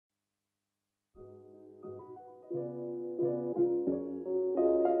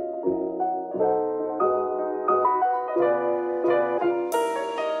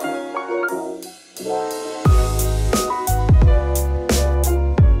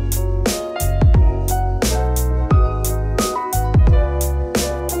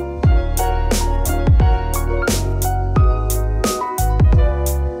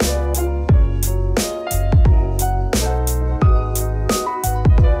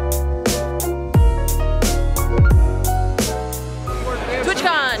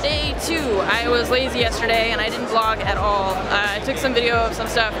was lazy yesterday and I didn't vlog at all. I took some video of some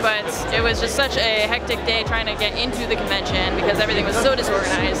stuff, but it was just such a hectic day trying to get into the convention because everything was so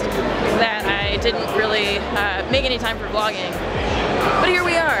disorganized that I didn't really make any time for vlogging. But here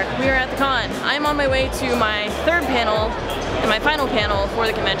we are at the con. I'm on my way to my third panel and my final panel for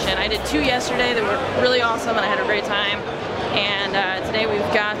the convention. I did 2 yesterday that were really awesome and I had a great time. And today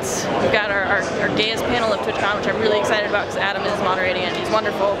we've got our gayest panel of TwitchCon, which I'm really excited about because Adam is moderating it. He's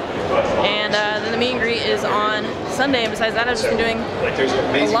wonderful. And then the meet and greet is on Sunday. And besides that, I've just been doing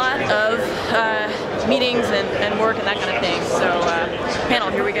a lot of meetings and work and that kind of thing. So panel,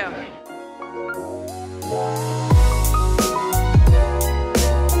 here we go.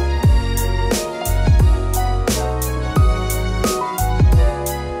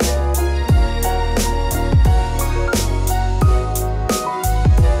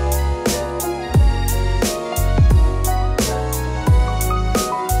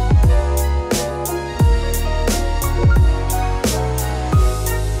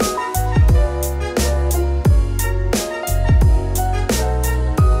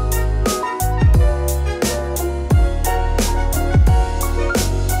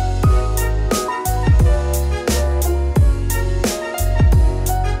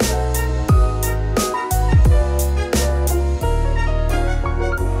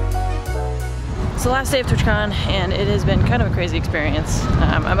 It's the last day of TwitchCon and it has been kind of a crazy experience.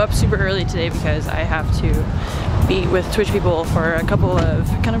 I'm up super early today because I have to meet with Twitch people for a couple of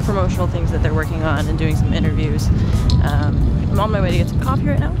kind of promotional things that they're working on and doing some interviews. I'm on my way to get some coffee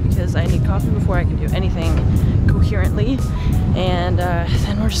right now because I need coffee before I can do anything coherently. And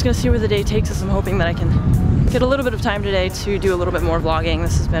then we're just gonna see where the day takes us. I'm hoping that I can get a little bit of time today to do a little bit more vlogging.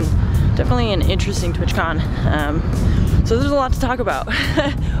 This has been definitely an interesting TwitchCon. So there's a lot to talk about.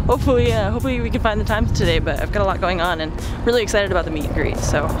 Hopefully we can find the time today, but I've got a lot going on and really excited about the meet and greet.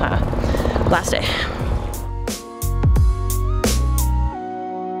 So last day.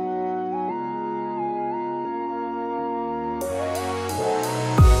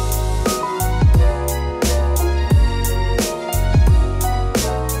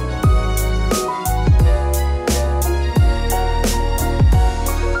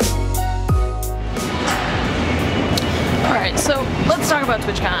 So let's talk about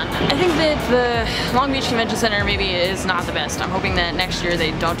TwitchCon. I think that the Long Beach Convention Center maybe is not the best. I'm hoping that next year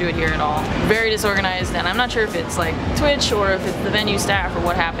they don't do it here at all. Very disorganized, and I'm not sure if it's like Twitch or if it's the venue staff or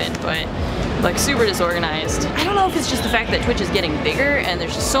what happened, but like super disorganized. I don't know if it's just the fact that Twitch is getting bigger and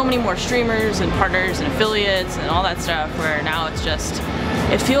there's just so many more streamers and partners and affiliates and all that stuff where now it's just,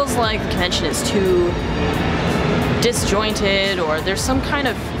 it feels like the convention is too disjointed, or there's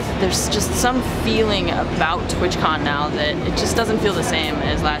just some feeling about TwitchCon now that it just doesn't feel the same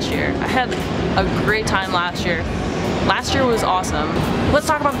as last year. I had a great time last year. Last year was awesome. Let's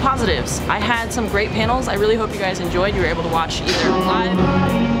talk about the positives. I had some great panels. I really hope you guys enjoyed. You were able to watch either live.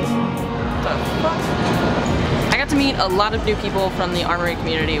 I got to meet a lot of new people from the Armory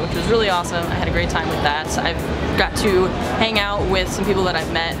community, which was really awesome. I had a great time with that. I've got to hang out with some people that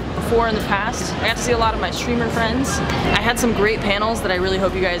I've met before in the past. I got to see a lot of my streamer friends. I had some great panels that I really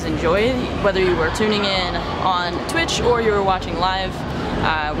hope you guys enjoyed, whether you were tuning in on Twitch or you were watching live.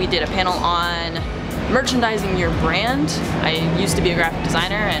 We did a panel on merchandising your brand. I used to be a graphic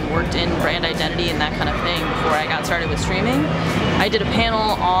designer and worked in brand identity and that kind of thing before I got started with streaming. I did a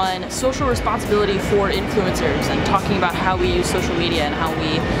panel on social responsibility for influencers and talking about how we use social media and how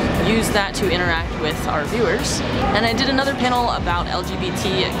we use that to interact with our viewers. And I did another panel about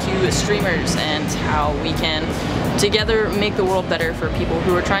LGBTQ streamers and how we can together make the world better for people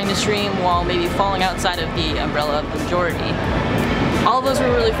who are trying to stream while maybe falling outside of the umbrella of the majority. All of those were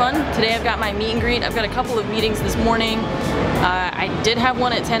really fun. Today I've got my meet and greet. I've got a couple of meetings this morning. I did have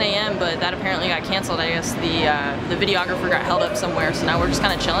one at 10 a.m. but that apparently got canceled. I guess the videographer got held up somewhere, so now we're just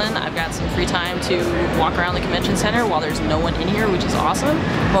kind of chilling. I've got some free time to walk around the convention center while there's no one in here, which is awesome.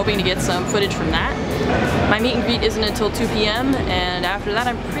 I'm hoping to get some footage from that. My meet and greet isn't until 2 p.m. and after that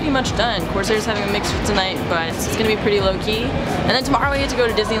I'm pretty much done. Corsair's having a mixer tonight, but it's going to be pretty low-key. And then tomorrow I get to go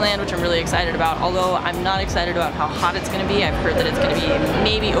to Disneyland, which I'm really excited about, although I'm not excited about how hot it's going to be. I've heard that it's going to be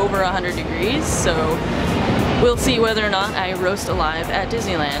maybe over 100 degrees, so we'll see whether or not I roast alive at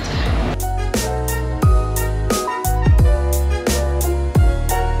Disneyland.